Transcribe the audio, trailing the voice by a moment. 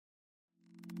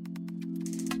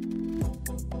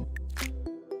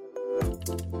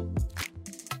The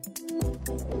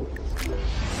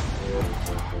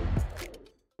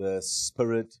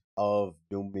spirit of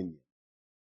dominion.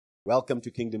 Welcome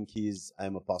to Kingdom Keys.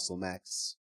 I'm Apostle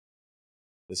Max.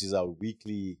 This is our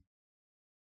weekly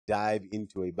dive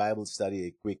into a Bible study,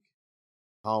 a quick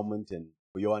empowerment and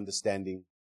for your understanding,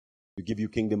 to give you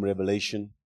kingdom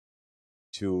revelation,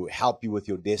 to help you with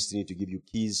your destiny, to give you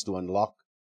keys to unlock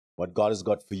what God has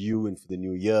got for you and for the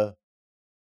new year.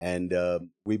 And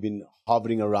we've been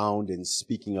hovering around and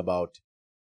speaking about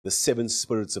the seven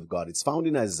spirits of God. It's found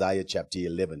in Isaiah chapter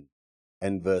 11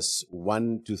 and verse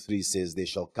 1 to 3 says, "There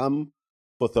shall come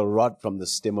forth a rod from the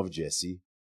stem of Jesse,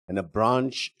 and a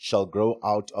branch shall grow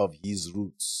out of his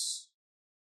roots.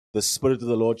 The Spirit of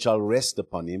the Lord shall rest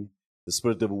upon him, the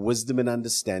Spirit of wisdom and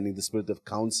understanding, the Spirit of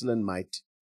counsel and might,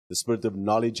 the Spirit of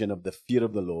knowledge and of the fear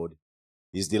of the Lord.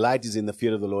 His delight is in the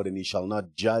fear of the Lord, and he shall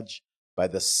not judge by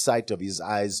the sight of his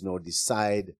eyes, nor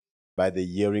decide by the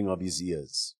hearing of his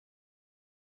ears."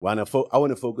 I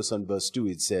want to focus on verse 2.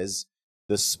 It says,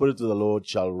 "The Spirit of the Lord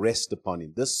shall rest upon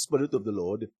him." The Spirit of the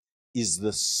Lord is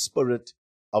the spirit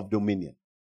of dominion.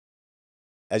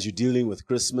 As you're dealing with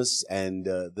Christmas and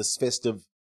this festive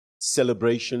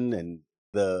celebration and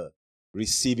the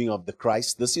receiving of the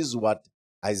Christ, this is what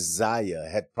Isaiah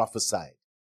had prophesied,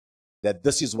 that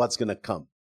this is what's going to come.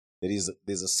 There's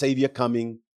a Savior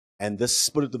coming, and the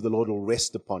Spirit of the Lord will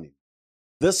rest upon him.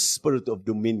 This spirit of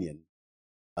dominion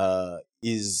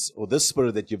this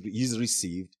spirit that he's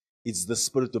received, it's the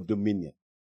spirit of dominion.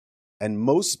 And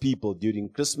most people during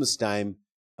Christmas time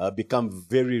become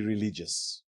very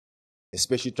religious,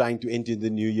 especially trying to enter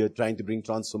the new year, trying to bring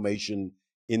transformation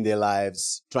in their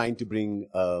lives, trying to bring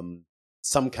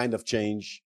some kind of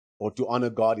change or to honor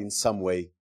God in some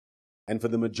way. And for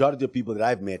the majority of people that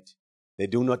I've met, they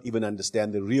do not even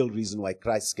understand the real reason why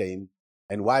Christ came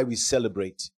and why we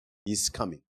celebrate his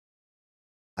coming.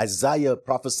 Isaiah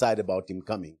prophesied about him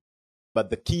coming, but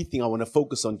the key thing I want to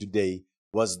focus on today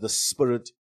was the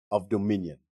spirit of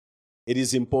dominion. It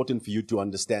is important for you to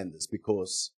understand this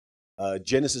because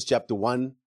Genesis chapter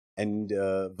 1 and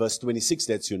verse 26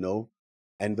 lets you know,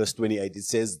 and verse 28, it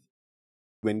says,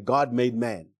 when God made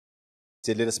man, he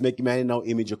said, "Let us make man in our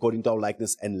image according to our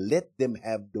likeness, and let them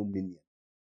have dominion,"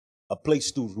 a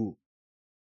place to rule.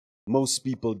 Most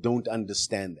people don't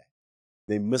understand that.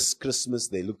 They miss Christmas.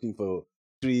 They're looking for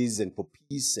trees and for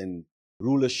peace and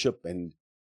rulership and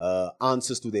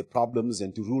answers to their problems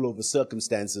and to rule over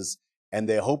circumstances. And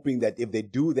they're hoping that if they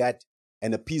do that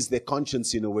and appease their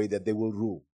conscience in a way, that they will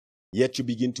rule. Yet you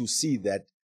begin to see that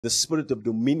the spirit of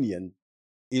dominion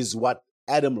is what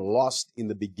Adam lost in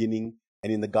the beginning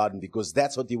and in the garden, because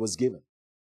that's what he was given.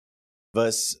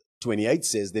 Verse 28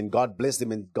 says, "Then God blessed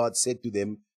them, and God said to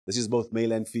them," this is both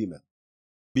male and female,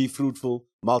 "Be fruitful,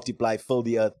 multiply, fill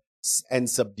the earth, and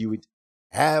subdue it.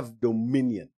 Have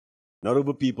dominion," not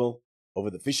over people, over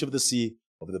the fish of the sea,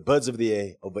 over the birds of the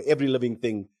air, over every living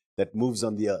thing that moves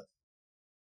on the earth.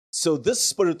 So this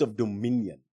spirit of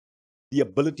dominion, the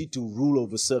ability to rule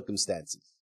over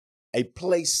circumstances, a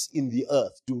place in the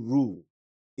earth to rule,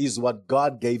 is what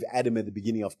God gave Adam at the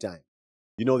beginning of time.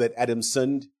 You know that Adam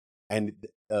sinned and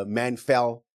man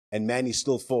fell, and man is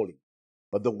still falling.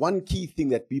 But the one key thing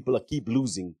that people keep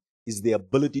losing is the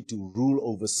ability to rule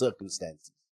over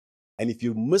circumstances. And if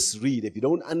you misread, if you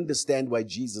don't understand why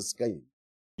Jesus came,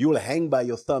 you will hang by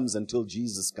your thumbs until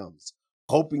Jesus comes,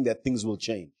 hoping that things will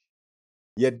change.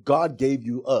 Yet God gave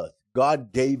you earth.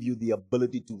 God gave you the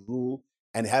ability to rule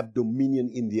and have dominion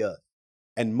in the earth.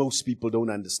 And most people don't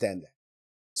understand that.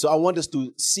 So I want us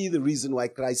to see the reason why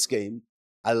Christ came.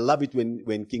 I love it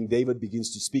when King David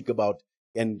begins to speak about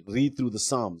and read through the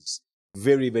Psalms.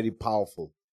 Very, very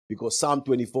powerful. Because Psalm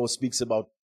 24 speaks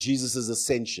about Jesus'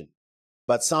 ascension.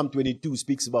 But Psalm 22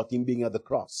 speaks about him being at the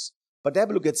cross. But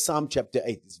have a look at Psalm chapter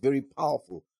 8. It's very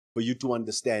powerful for you to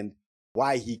understand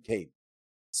why he came.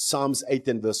 Psalms 8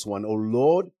 and verse 1. "O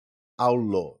Lord, our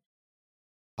Lord,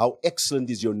 how excellent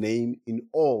is your name in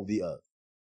all the earth,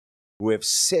 who have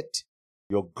set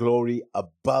your glory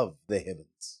above the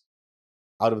heavens.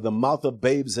 Out of the mouth of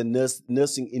babes and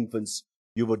nursing infants,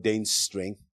 you've ordained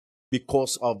strength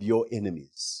because of your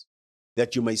enemies,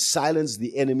 that you may silence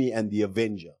the enemy and the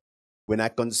avenger. When I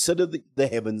consider the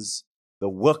heavens, the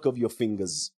work of your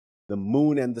fingers, the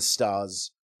moon and the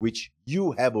stars, which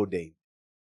you have ordained.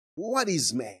 What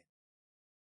is man?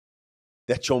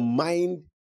 That your mind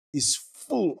is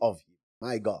full of him."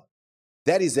 My God.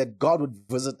 That is that God would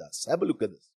visit us. Have a look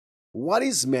at this. What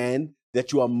is man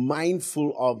that you are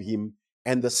mindful of him,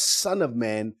 and the Son of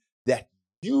Man that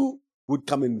you would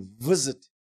come and visit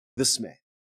this man?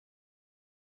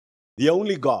 The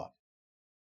only God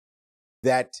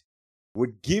that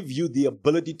would give you the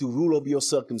ability to rule over your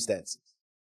circumstances.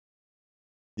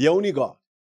 The only God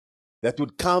that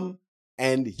would come,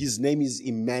 and his name is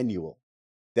Emmanuel,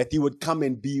 that he would come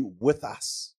and be with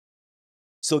us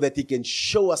so that he can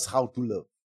show us how to live,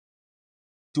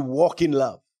 to walk in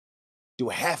love, to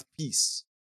have peace,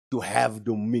 to have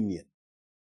dominion.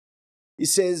 He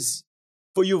says,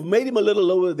 for you've made him a little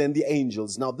lower than the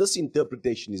angels. Now, this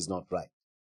interpretation is not right.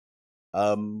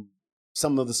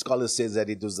 Some of the scholars say that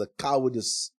it was a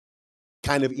cowardice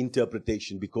kind of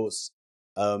interpretation because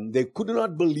they could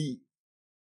not believe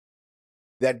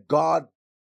that God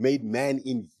made man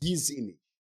in his image.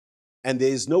 And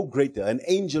there is no greater, an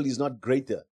angel is not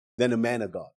greater than a man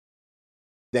of God,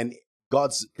 than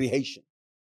God's creation.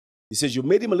 He says, you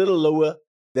made him a little lower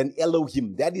than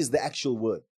Elohim. That is the actual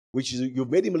word, which is you've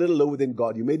made him a little lower than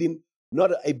God. You made him not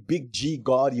a big G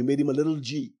God, you made him a little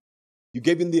G. You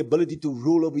gave him the ability to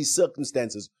rule over his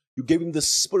circumstances. You gave him the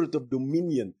spirit of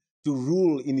dominion to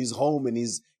rule in his home and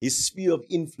his sphere of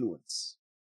influence.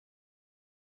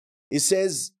 It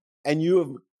says, and you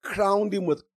have crowned him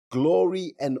with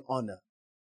glory and honor.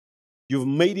 You've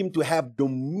made him to have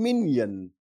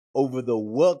dominion over the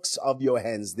works of your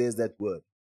hands. There's that word.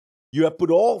 You have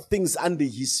put all things under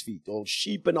his feet, all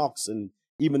sheep and oxen,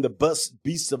 even the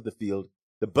beasts of the field,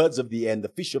 the birds of the air, and the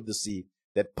fish of the sea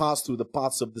that pass through the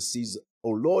paths of the seas. O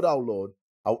Lord, our Lord,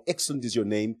 how excellent is your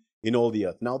name in all the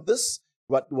earth. Now this,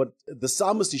 what the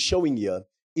psalmist is showing here,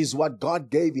 is what God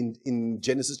gave in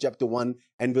Genesis chapter 1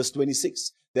 and verse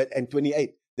 26 and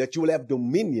 28, that you will have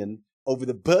dominion over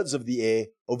the birds of the air,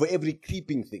 over every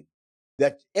creeping thing,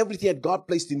 that everything that God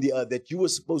placed in the earth, that you were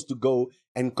supposed to go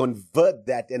and convert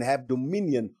that and have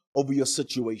dominion over your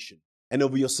situation and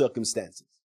over your circumstances.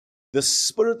 The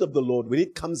Spirit of the Lord, when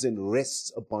it comes and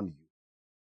rests upon you,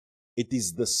 it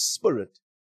is the spirit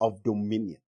of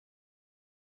dominion.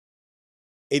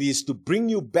 It is to bring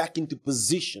you back into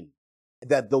position,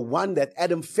 that the one that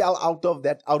Adam fell out of,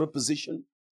 that outer position,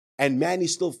 and man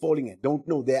is still falling in. Don't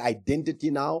know their identity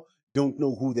now, don't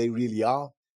know who they really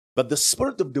are. But the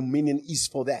spirit of dominion is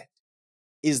for that.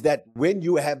 Is that when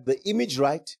you have the image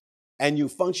right and you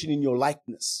function in your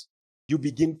likeness, you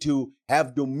begin to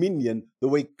have dominion the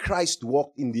way Christ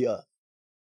walked in the earth.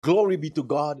 Glory be to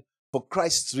God for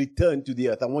Christ's return to the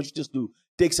earth. I want you just to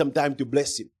take some time to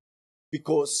bless him.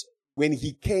 Because when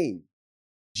he came,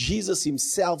 Jesus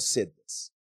himself said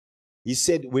this. He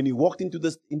said when he walked into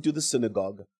the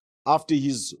synagogue, after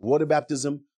his water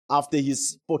baptism, after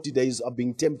his 40 days of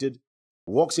being tempted,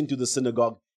 walks into the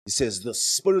synagogue, he says, the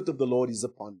Spirit of the Lord is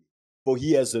upon me, for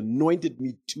he has anointed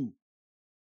me too.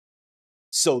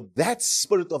 So that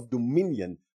spirit of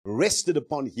dominion rested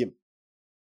upon him.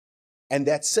 And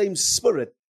that same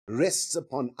spirit rests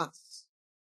upon us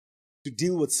to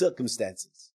deal with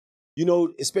circumstances. You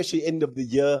know, especially end of the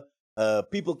year,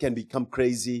 people can become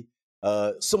crazy.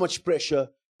 So much pressure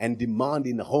and demand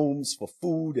in homes for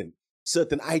food and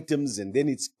certain items, and then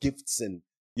it's gifts, and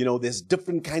you know, there's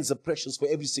different kinds of pressures for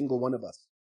every single one of us.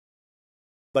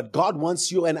 But God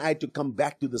wants you and I to come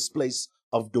back to this place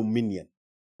of dominion,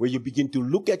 where you begin to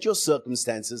look at your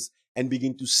circumstances and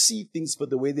begin to see things for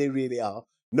the way they really are,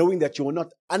 knowing that you are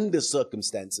not under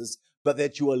circumstances, but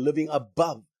that you are living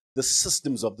above the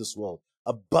systems of this world,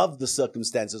 above the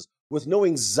circumstances, with no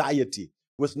anxiety,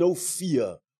 with no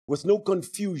fear, with no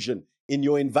confusion in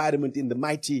your environment, in the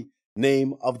mighty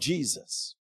name of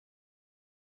Jesus.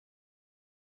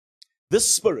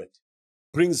 This spirit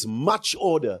brings much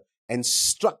order and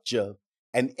structure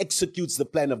and executes the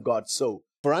plan of God. So,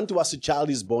 for unto us a child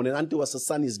is born, and unto us a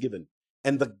son is given,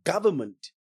 and the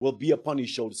government will be upon his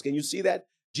shoulders. Can you see that?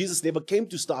 Jesus never came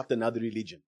to start another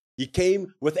religion. He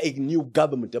came with a new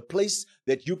government, a place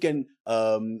that you can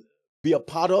be a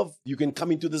part of. You can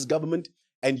come into this government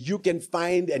and you can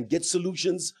find and get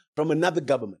solutions from another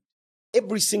government.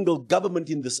 Every single government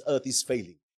in this earth is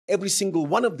failing. Every single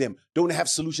one of them don't have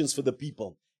solutions for the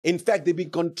people. In fact, they've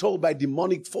been controlled by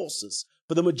demonic forces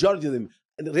for the majority of them.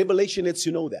 And Revelation lets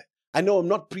you know that. I know I'm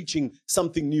not preaching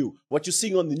something new. What you're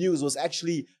seeing on the news was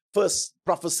actually first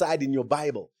prophesied in your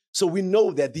Bible. So we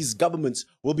know that these governments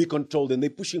will be controlled, and they're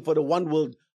pushing for the one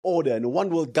world order and a one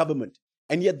world government.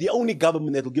 And yet the only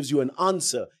government that will give you an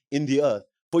answer in the earth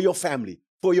for your family,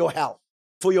 for your health,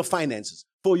 for your finances,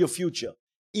 for your future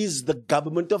is the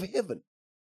government of heaven.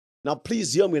 Now,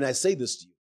 please hear me when I say this to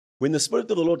you. When the Spirit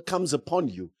of the Lord comes upon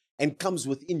you and comes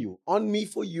within you, on me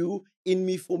for you, in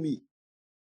me for me,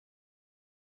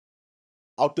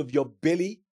 out of your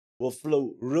belly will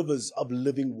flow rivers of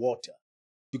living water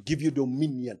to give you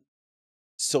dominion.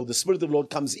 So the Spirit of the Lord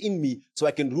comes in me so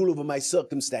I can rule over my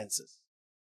circumstances.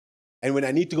 And when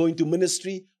I need to go into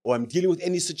ministry, or I'm dealing with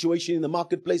any situation in the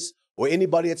marketplace, or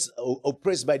anybody that's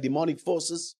oppressed by demonic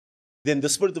forces, then the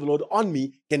Spirit of the Lord on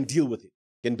me can deal with it,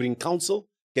 can bring counsel,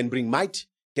 can bring might,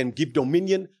 can give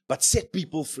dominion, but set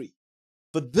people free.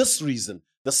 For this reason,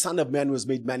 the Son of Man was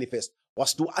made manifest,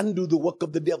 was to undo the work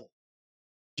of the devil.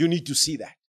 You need to see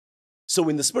that. So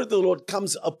when the Spirit of the Lord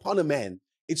comes upon a man,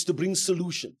 it's to bring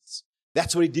solutions.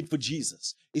 That's what he did for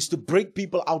Jesus, is to break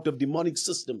people out of demonic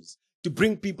systems, to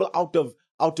bring people out of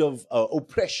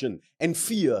oppression and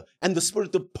fear and the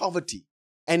spirit of poverty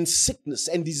and sickness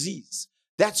and disease.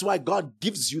 That's why God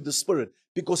gives you the Spirit,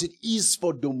 because it is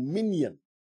for dominion,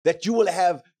 that you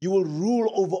will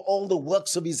rule over all the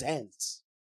works of his hands.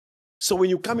 So when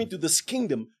you come into this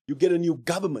kingdom, you get a new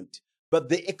government, but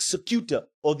the executor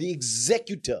or the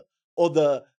executor or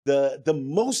the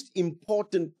most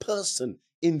important person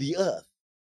in the earth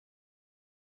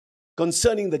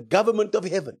concerning the government of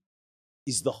heaven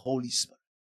is the Holy Spirit.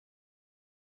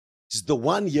 He's the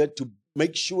one here to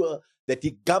make sure that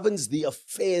he governs the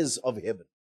affairs of heaven,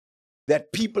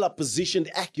 that people are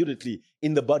positioned accurately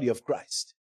in the body of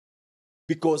Christ.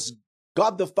 Because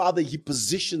God the Father, he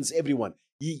positions everyone.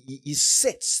 He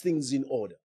sets things in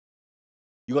order.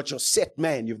 You got your set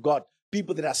man. You've got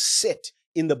people that are set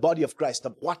in the body of Christ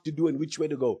of what to do and which way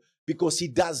to go, because he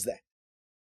does that.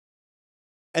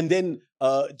 And then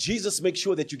Jesus makes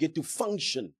sure that you get to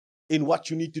function in what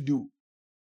you need to do,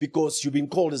 because you've been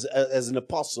called as an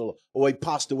apostle or a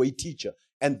pastor or a teacher.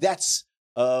 And that's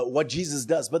what Jesus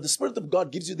does. But the Spirit of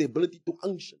God gives you the ability to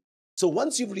unction. So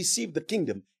once you've received the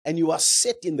kingdom and you are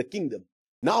set in the kingdom,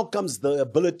 now comes the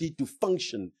ability to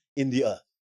function in the earth.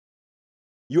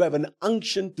 You have an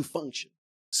unction to function.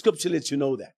 Scripture lets you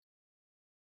know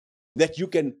that you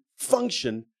can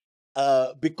function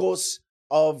because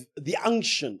of the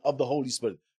unction of the Holy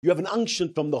Spirit. You have an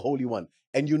unction from the Holy One,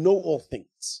 and you know all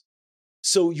things.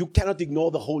 So you cannot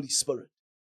ignore the Holy Spirit.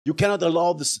 You cannot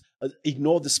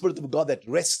ignore the Spirit of God that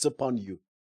rests upon you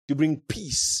to bring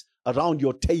peace around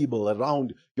your table,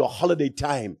 around your holiday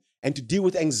time, and to deal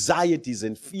with anxieties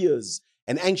and fears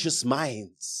and anxious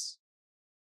minds.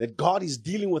 That God is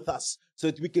dealing with us so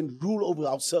that we can rule over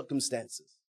our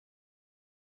circumstances.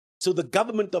 So the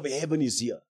government of heaven is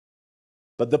here.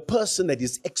 But the person that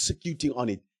is executing on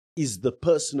it is the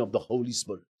person of the Holy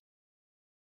Spirit.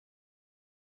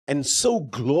 And so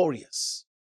glorious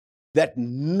that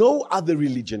no other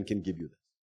religion can give you this.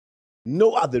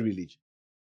 No other religion.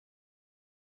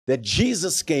 That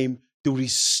Jesus came to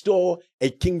restore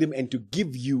a kingdom and to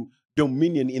give you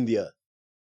dominion in the earth.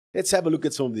 Let's have a look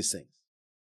at some of these things.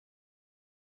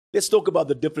 Let's talk about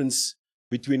the difference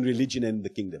between religion and the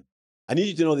kingdom. I need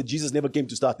you to know that Jesus never came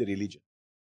to start a religion.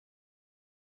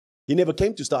 He never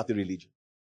came to start a religion.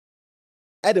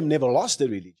 Adam never lost a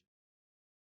religion.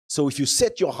 So if you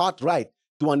set your heart right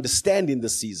to understand in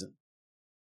this season.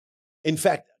 In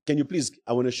fact, can you please,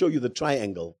 I want to show you the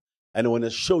triangle, and I want to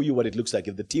show you what it looks like.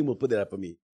 If the team will put that up for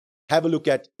me. Have a look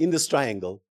at, in this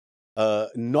triangle,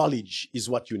 knowledge is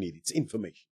what you need. It's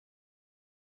information.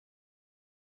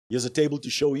 Here's a table to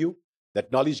show you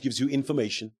that knowledge gives you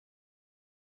information.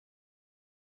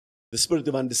 The spirit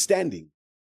of understanding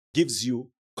gives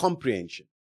you comprehension.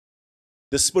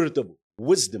 The spirit of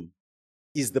wisdom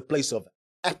is the place of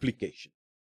application.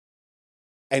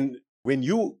 And when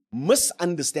you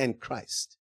misunderstand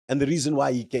Christ and the reason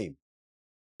why he came,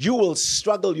 you will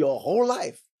struggle your whole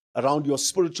life around your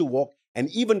spiritual walk and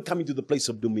even coming to the place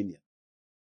of dominion.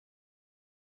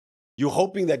 You're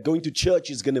hoping that going to church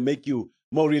is going to make you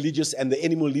more religious and the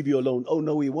enemy will leave you alone. Oh,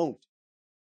 no, he won't.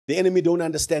 The enemy don't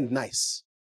understand nice.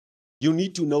 You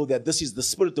need to know that this is the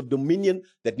spirit of dominion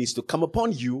that needs to come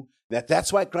upon you,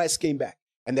 that's why Christ came back.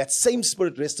 And that same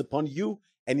spirit rests upon you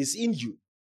and is in you.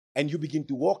 And you begin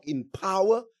to walk in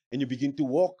power and you begin to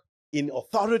walk in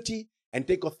authority and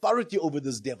take authority over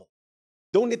this devil.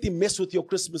 Don't let him mess with your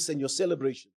Christmas and your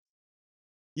celebration.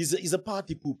 He's a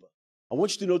party pooper. I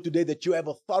want you to know today that you have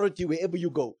authority wherever you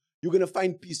go. You're going to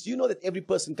find peace. You know that every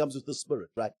person comes with a spirit,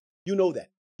 right? You know that.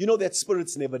 You know that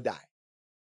spirits never die.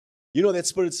 You know that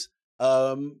spirits,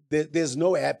 there's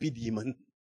no happy demon.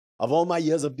 Of all my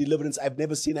years of deliverance, I've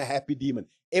never seen a happy demon.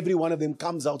 Every one of them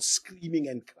comes out screaming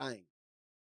and crying.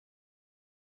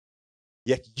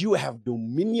 Yet you have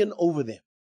dominion over them.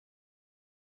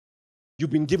 You've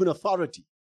been given authority.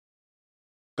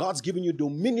 God's given you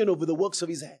dominion over the works of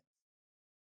his hand.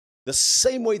 The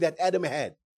same way that Adam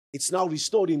had, it's now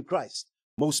restored in Christ.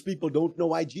 Most people don't know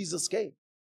why Jesus came.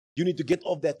 You need to get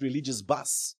off that religious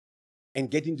bus and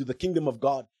get into the kingdom of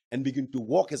God and begin to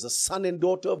walk as a son and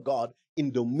daughter of God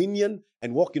in dominion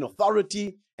and walk in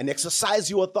authority and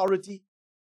exercise your authority.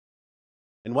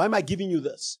 And why am I giving you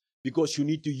this? because you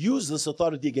need to use this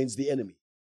authority against the enemy.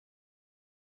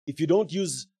 If you don't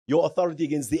use your authority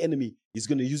against the enemy, he's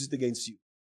going to use it against you.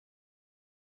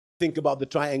 Think about the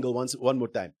triangle one more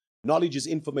time. Knowledge is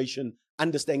information,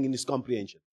 understanding is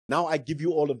comprehension. Now I give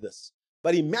you all of this.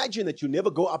 But imagine that you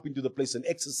never go up into the place and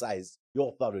exercise your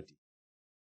authority.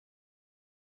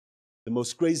 The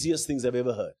most craziest things I've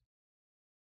ever heard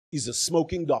is a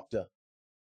smoking doctor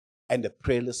and a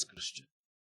prayerless Christian.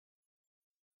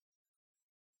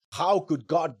 How could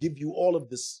God give you all of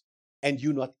this and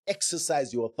you not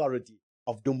exercise your authority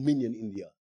of dominion in the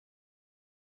earth?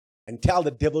 And tell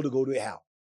the devil to go to hell.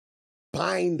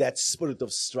 Bind that spirit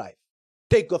of strife.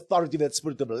 Take authority of that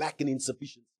spirit of lack and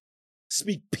insufficiency.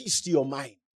 Speak peace to your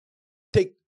mind.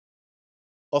 Take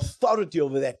authority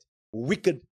over that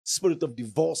wicked spirit of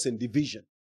divorce and division.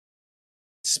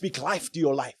 Speak life to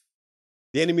your life.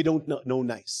 The enemy don't know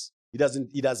nice. He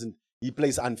doesn't. He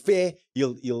plays unfair.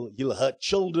 He'll hurt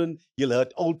children. He'll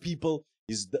hurt old people.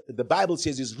 The Bible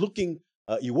says he's looking.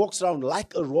 He walks around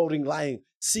like a roaring lion,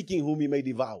 seeking whom he may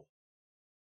devour.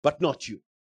 But not you.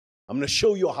 I'm going to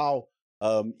show you how,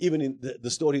 even in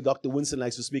the story Dr. Winston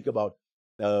likes to speak about,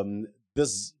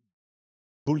 this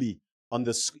bully in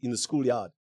the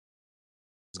schoolyard.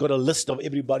 He's got a list of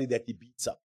everybody that he beats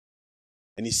up.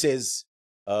 And he says,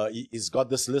 he's got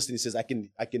this list, and he says, I can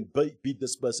beat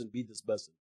this person.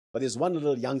 But there's one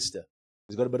little youngster.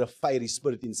 He's got a bit of fiery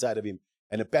spirit inside of him.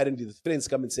 And apparently the friends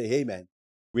come and say, hey, man,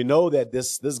 we know that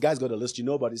this guy's got a list you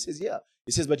know about. He says, yeah.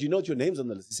 He says, but you know your name's on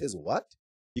the list. He says, what?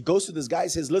 He goes to this guy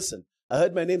and says, listen, I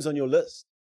heard my name's on your list.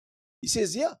 He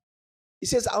says, yeah. He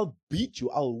says, I'll beat you.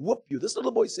 I'll whoop you. This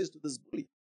little boy says to this bully,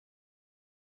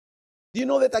 do you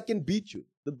know that I can beat you?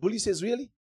 The bully says, really?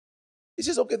 He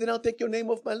says, okay, then I'll take your name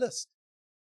off my list.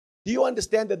 Do you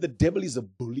understand that the devil is a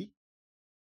bully?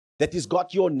 That he's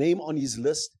got your name on his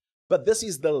list? But this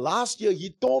is the last year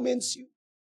he torments you.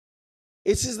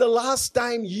 This is the last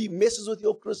time he messes with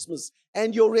your Christmas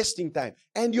and your resting time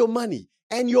and your money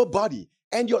and your body.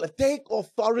 And you'll take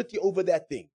authority over that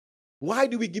thing. Why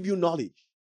do we give you knowledge?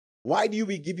 Why do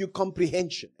we give you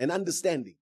comprehension and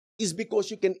understanding? It's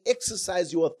because you can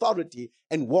exercise your authority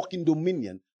and walk in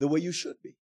dominion the way you should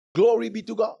be. Glory be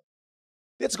to God.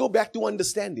 Let's go back to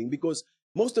understanding, because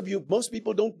most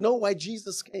people don't know why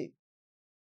Jesus came.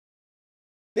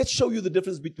 Let's show you the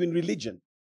difference between religion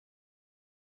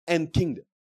and kingdom.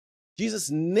 Jesus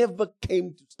never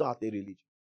came to start a religion.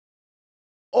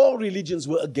 All religions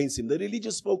were against him. The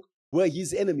religious folk were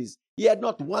his enemies. He had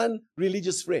not one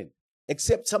religious friend,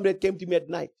 except somebody that came to him at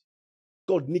night,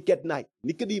 called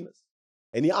Nicodemus.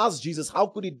 And he asked Jesus, how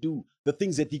could he do the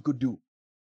things that he could do?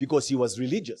 Because he was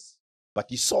religious. But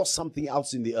he saw something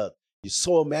else in the earth. He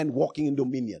saw a man walking in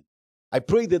dominion. I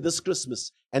pray that this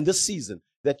Christmas and this season,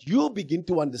 that you'll begin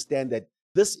to understand that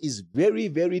this is very,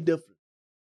 very different.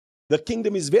 The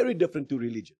kingdom is very different to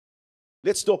religion.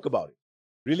 Let's talk about it.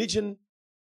 Religion,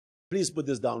 please put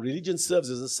this down. Religion serves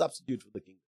as a substitute for the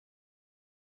kingdom.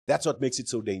 That's what makes it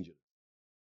so dangerous.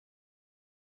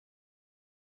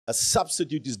 A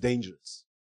substitute is dangerous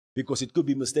because it could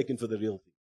be mistaken for the real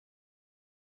thing.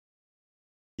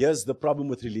 Here's the problem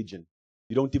with religion.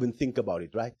 You don't even think about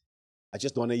it, right? I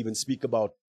just don't want to even speak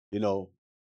about,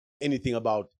 anything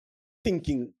about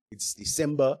thinking. It's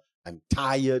December. I'm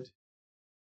tired.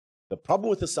 The problem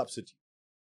with a substitute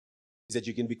is that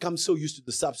you can become so used to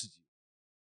the substitute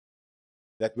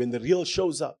that when the real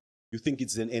shows up, you think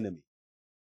it's an enemy.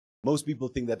 Most people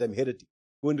think that I'm heretic.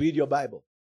 Go and read your Bible.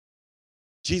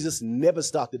 Jesus never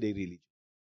started a religion.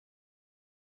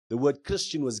 The word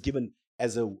Christian was given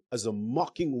as a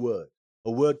mocking word,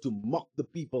 a word to mock the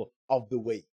people of the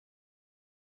way.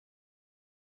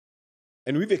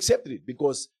 And we've accepted it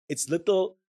because it's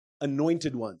little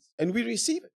anointed ones, and we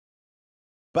receive it.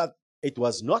 But it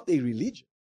was not a religion.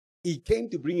 He came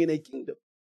to bring in a kingdom.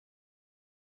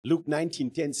 Luke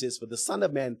 19:10 says, for the Son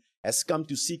of Man has come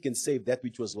to seek and save that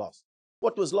which was lost.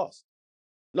 What was lost?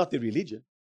 Not a religion.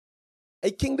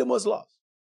 A kingdom was lost.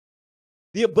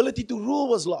 The ability to rule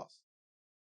was lost.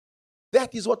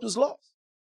 That is what was lost.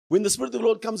 When the Spirit of the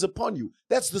Lord comes upon you,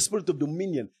 that's the spirit of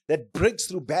dominion that breaks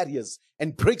through barriers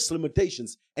and breaks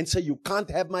limitations and say, you can't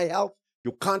have my health,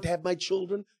 you can't have my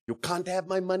children, you can't have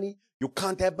my money, you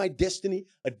can't have my destiny.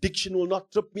 Addiction will not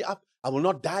trip me up. I will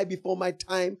not die before my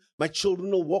time. My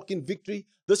children will walk in victory.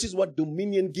 This is what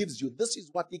dominion gives you. This is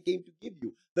what he came to give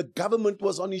you. The government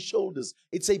was on his shoulders.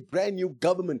 It's a brand new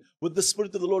government with the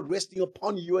Spirit of the Lord resting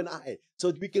upon you and I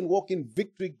so that we can walk in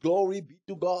victory. Glory be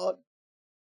to God.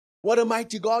 What a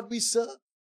mighty God we serve.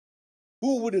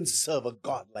 Who wouldn't serve a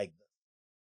God like this?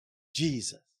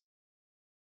 Jesus.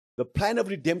 The plan of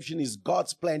redemption is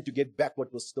God's plan to get back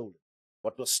what was stolen.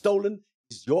 What was stolen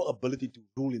is your ability to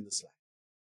rule in this life,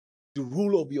 to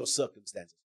rule over your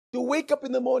circumstances, to wake up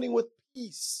in the morning with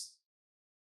peace,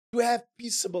 to have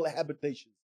peaceable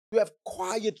habitations, to have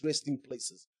quiet resting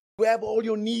places, to have all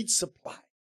your needs supplied,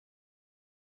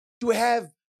 to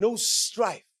have no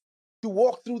strife, to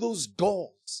walk through those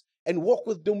doors and walk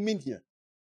with dominion.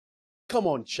 Come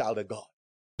on, child of God.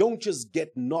 Don't just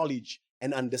get knowledge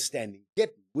and understanding.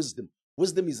 Get wisdom.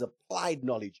 Wisdom is applied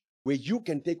knowledge where you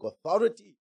can take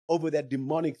authority over that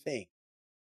demonic thing.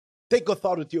 Take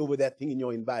authority over that thing in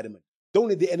your environment. Don't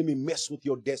let the enemy mess with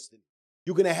your destiny.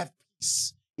 You're going to have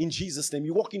peace in Jesus' name.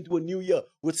 You walk into a new year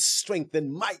with strength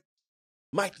and might.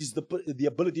 Might is the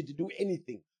ability to do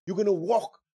anything. You're going to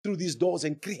walk through these doors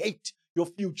and create your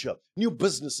future, new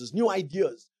businesses, new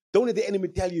ideas. Don't let the enemy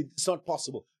tell you it's not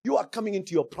possible. You are coming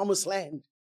into your promised land.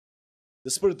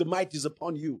 The spirit of might is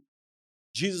upon you.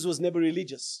 Jesus was never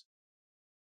religious.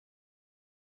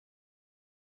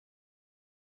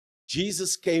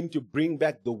 Jesus came to bring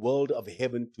back the world of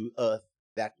heaven to earth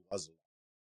that was lost.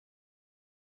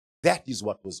 That is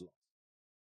what was lost.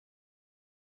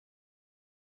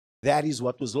 That is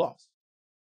what was lost.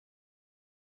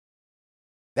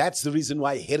 That's the reason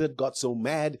why Herod got so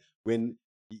mad when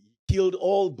he killed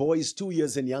all boys 2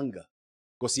 years and younger.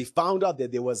 Because he found out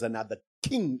that there was another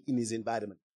king in his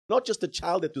environment. Not just a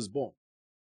child that was born.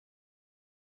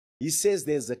 He says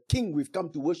there's a king. We've come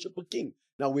to worship a king.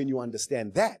 Now when you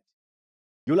understand that,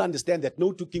 you'll understand that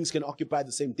no two kings can occupy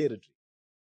the same territory.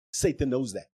 Satan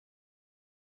knows that.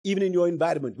 Even in your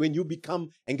environment, when you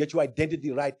become and get your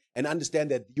identity right and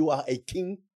understand that you are a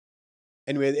king,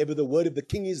 and wherever the word of the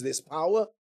king is, there's power.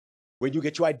 When you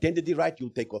get your identity right, you'll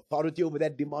take authority over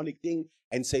that demonic thing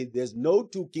and say, there's no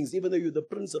two kings, even though you're the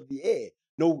prince of the air.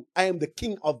 No, I am the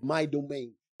king of my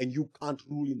domain, and you can't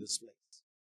rule in this place.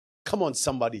 Come on,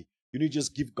 somebody. You need to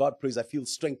just give God praise. I feel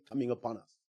strength coming upon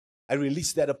us. I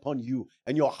release that upon you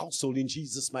and your household in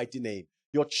Jesus' mighty name.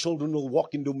 Your children will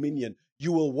walk in dominion.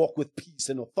 You will walk with peace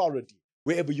and authority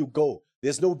wherever you go.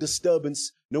 There's no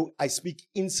disturbance. No, I speak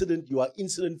incident. You are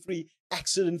incident-free,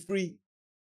 accident-free.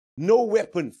 No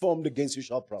weapon formed against you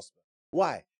shall prosper.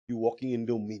 Why? You're walking in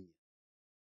dominion.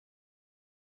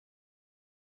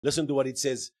 Listen to what it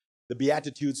says. The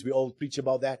Beatitudes, we all preach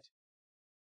about that.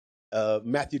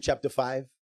 Matthew chapter 5.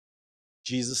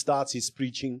 Jesus starts his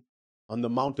preaching on the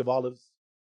Mount of Olives,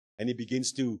 and he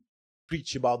begins to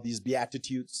preach about these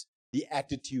Beatitudes, the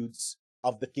attitudes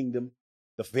of the kingdom.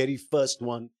 The very first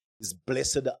one is,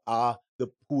 blessed are the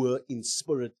poor in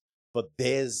spirit, for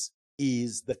theirs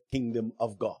is the kingdom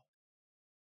of God.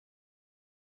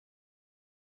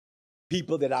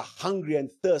 People that are hungry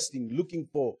and thirsting, looking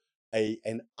for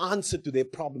an answer to their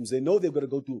problems. They know they've got to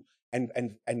go to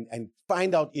and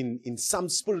find out in some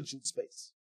spiritual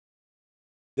space.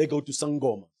 They go to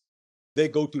Sangoma. They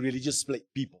go to religious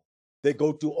people. They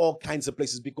go to all kinds of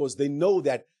places because they know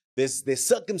that their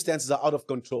circumstances are out of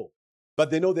control.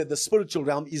 But they know that the spiritual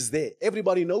realm is there.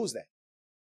 Everybody knows that.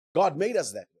 God made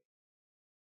us that way.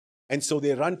 And so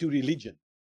they run to religion.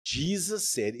 Jesus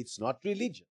said it's not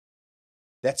religion.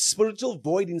 That spiritual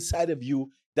void inside of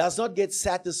you does not get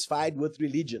satisfied with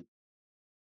religion.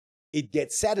 It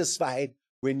gets satisfied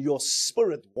when your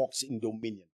spirit walks in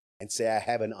dominion and say, I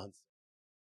have an answer.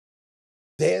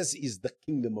 Theirs is the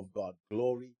kingdom of God.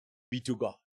 Glory be to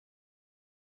God.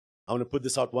 I want to put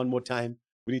this out one more time.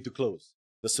 We need to close.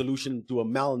 The solution to a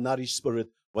malnourished spirit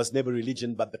was never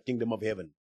religion, but the kingdom of heaven.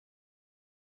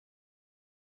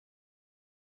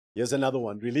 Here's another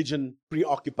one. Religion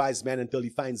preoccupies man until he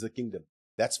finds the kingdom.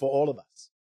 That's for all of us.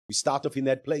 We start off in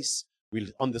that place. We're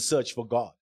on the search for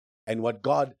God. And what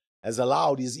God has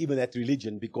allowed is even that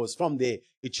religion, because from there,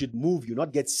 it should move you,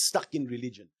 not get stuck in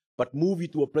religion, but move you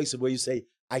to a place where you say,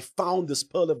 I found this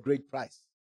pearl of great price.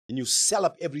 And you sell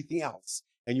up everything else,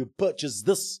 and you purchase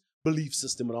this belief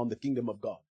system around the kingdom of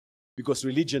God. Because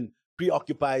religion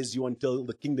preoccupies you until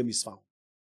the kingdom is found.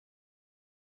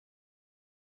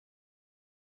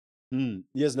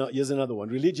 Here's another one.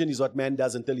 Religion is what man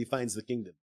does until he finds the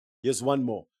kingdom. Here's one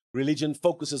more. Religion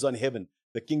focuses on heaven.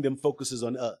 The kingdom focuses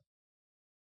on earth.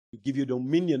 To give you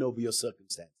dominion over your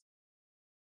circumstance.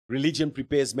 Religion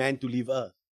prepares man to leave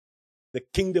earth. The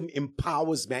kingdom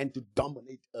empowers man to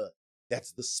dominate earth.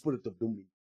 That's the spirit of dominion.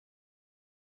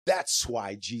 That's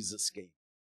why Jesus came.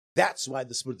 That's why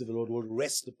the Spirit of the Lord will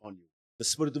rest upon you. The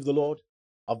Spirit of the Lord,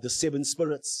 of the seven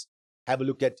spirits. Have a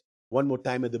look at one more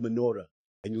time at the menorah.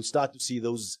 And you'll start to see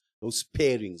those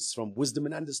pairings from wisdom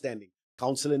and understanding,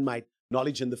 counsel and might,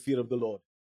 knowledge and the fear of the Lord.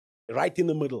 Right in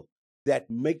the middle, that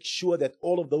makes sure that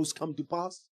all of those come to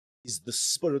pass is the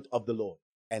Spirit of the Lord.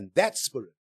 And that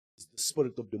Spirit is the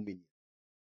Spirit of dominion.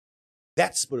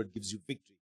 That spirit gives you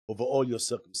victory over all your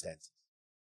circumstances.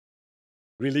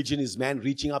 Religion is man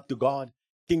reaching up to God.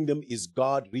 Kingdom is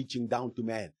God reaching down to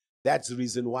man. That's the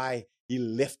reason why he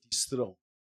left his throne.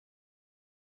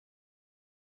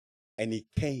 And he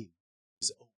came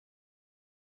his own.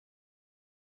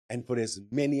 And for as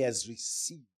many as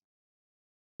received,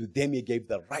 to them he gave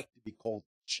the right to be called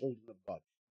children of God.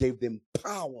 Gave them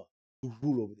power to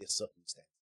rule over their circumstances.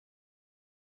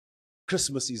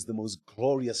 Christmas is the most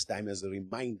glorious time as a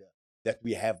reminder that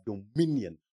we have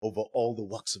dominion over all the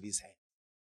works of his hand.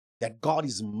 That God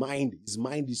is mind. His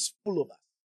mind is full of us.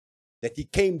 That he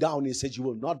came down and he said, you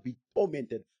will not be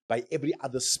tormented by every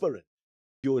other spirit.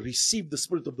 You will receive the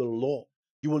spirit of the Lord.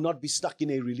 You will not be stuck in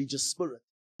a religious spirit.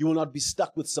 You will not be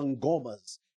stuck with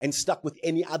sangomas and stuck with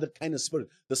any other kind of spirit.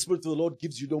 The spirit of the Lord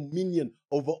gives you dominion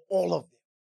over all of them.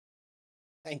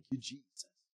 Thank you, Jesus.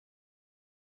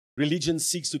 Religion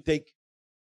seeks to take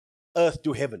earth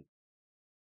to heaven.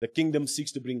 The kingdom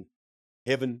seeks to bring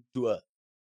heaven to earth.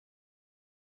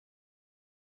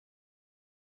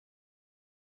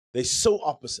 They're so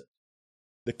opposite,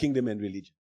 the kingdom and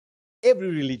religion. Every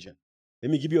religion. Let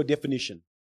me give you a definition.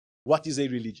 What is a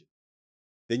religion?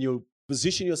 Then you'll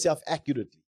position yourself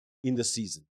accurately in the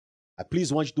season. I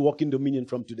please want you to walk in dominion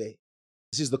from today.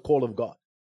 This is the call of God.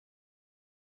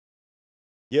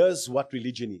 Here's what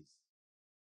religion is.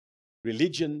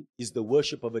 Religion is the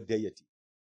worship of a deity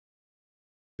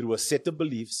through a set of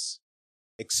beliefs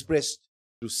expressed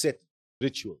through set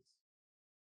rituals.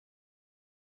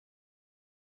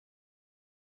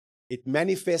 It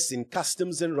manifests in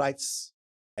customs and rites,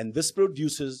 and this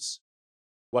produces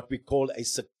what we call a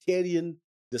sectarian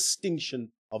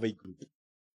distinction of a group.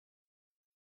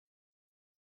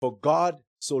 For God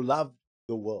so loved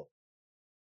the world,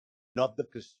 not the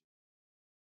Christian.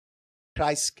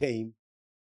 Christ came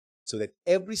so that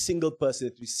every single person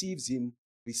that receives him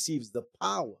receives the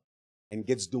power and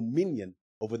gets dominion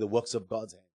over the works of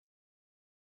God's hand.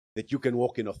 That you can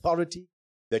walk in authority,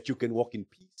 that you can walk in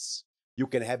peace, you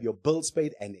can have your bills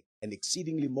paid and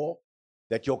exceedingly more,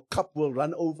 that your cup will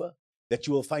run over, that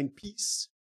you will find peace.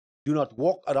 Do not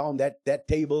walk around that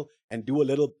table and do a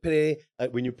little prayer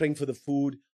when you're praying for the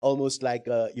food, almost like,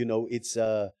 you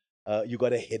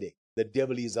got a headache. The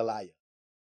devil is a liar.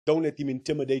 Don't let him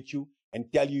intimidate you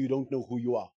and tell you don't know who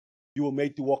you are. You were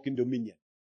made to walk in dominion.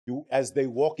 As they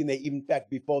walk in the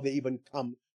impact before they even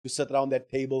come to sit around that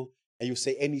table, and you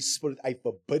say, any spirit, I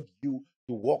forbid you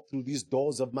to walk through these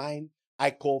doors of mine.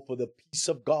 I call for the peace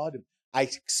of God. I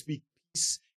speak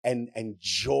peace and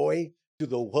joy to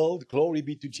the world. Glory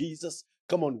be to Jesus.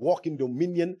 Come on, walk in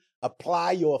dominion.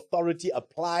 Apply your authority.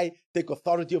 Take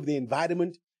authority of the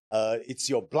environment. It's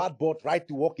your blood-bought right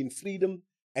to walk in freedom.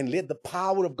 And let the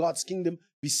power of God's kingdom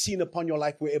be seen upon your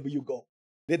life wherever you go.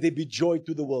 Let there be joy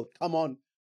to the world. Come on.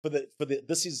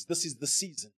 This is the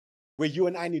season where you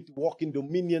and I need to walk in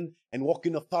dominion and walk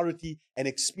in authority and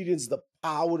experience the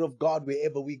power of God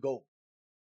wherever we go.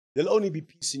 There'll only be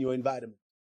peace in your environment.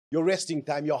 Your resting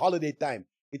time, your holiday time,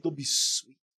 it will be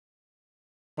sweet.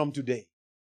 From today,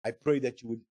 I pray that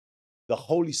the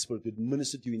Holy Spirit would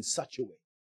minister to you in such a way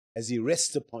as he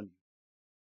rests upon you.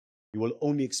 You will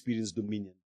only experience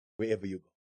dominion wherever you go.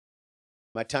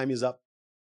 My time is up.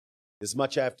 There's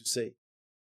much I have to say,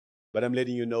 but I'm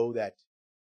letting you know that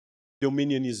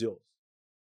dominion is yours.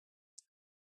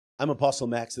 I'm Apostle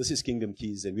Max. This is Kingdom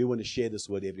Keys, and we want to share this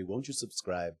word everywhere. Won't you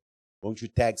subscribe? Won't you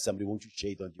tag somebody? Won't you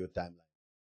share it onto your timeline?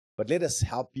 But let us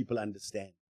help people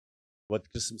understand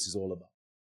what Christmas is all about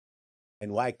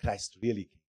and why Christ really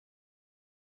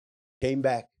came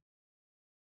back,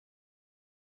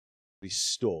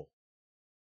 restore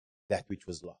that which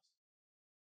was lost.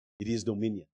 It is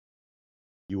dominion.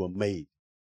 You were made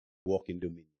to walk in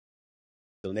dominion.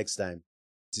 Till next time,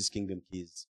 this is Kingdom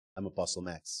Keys. I'm Apostle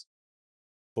Max.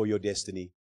 For your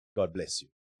destiny, God bless you.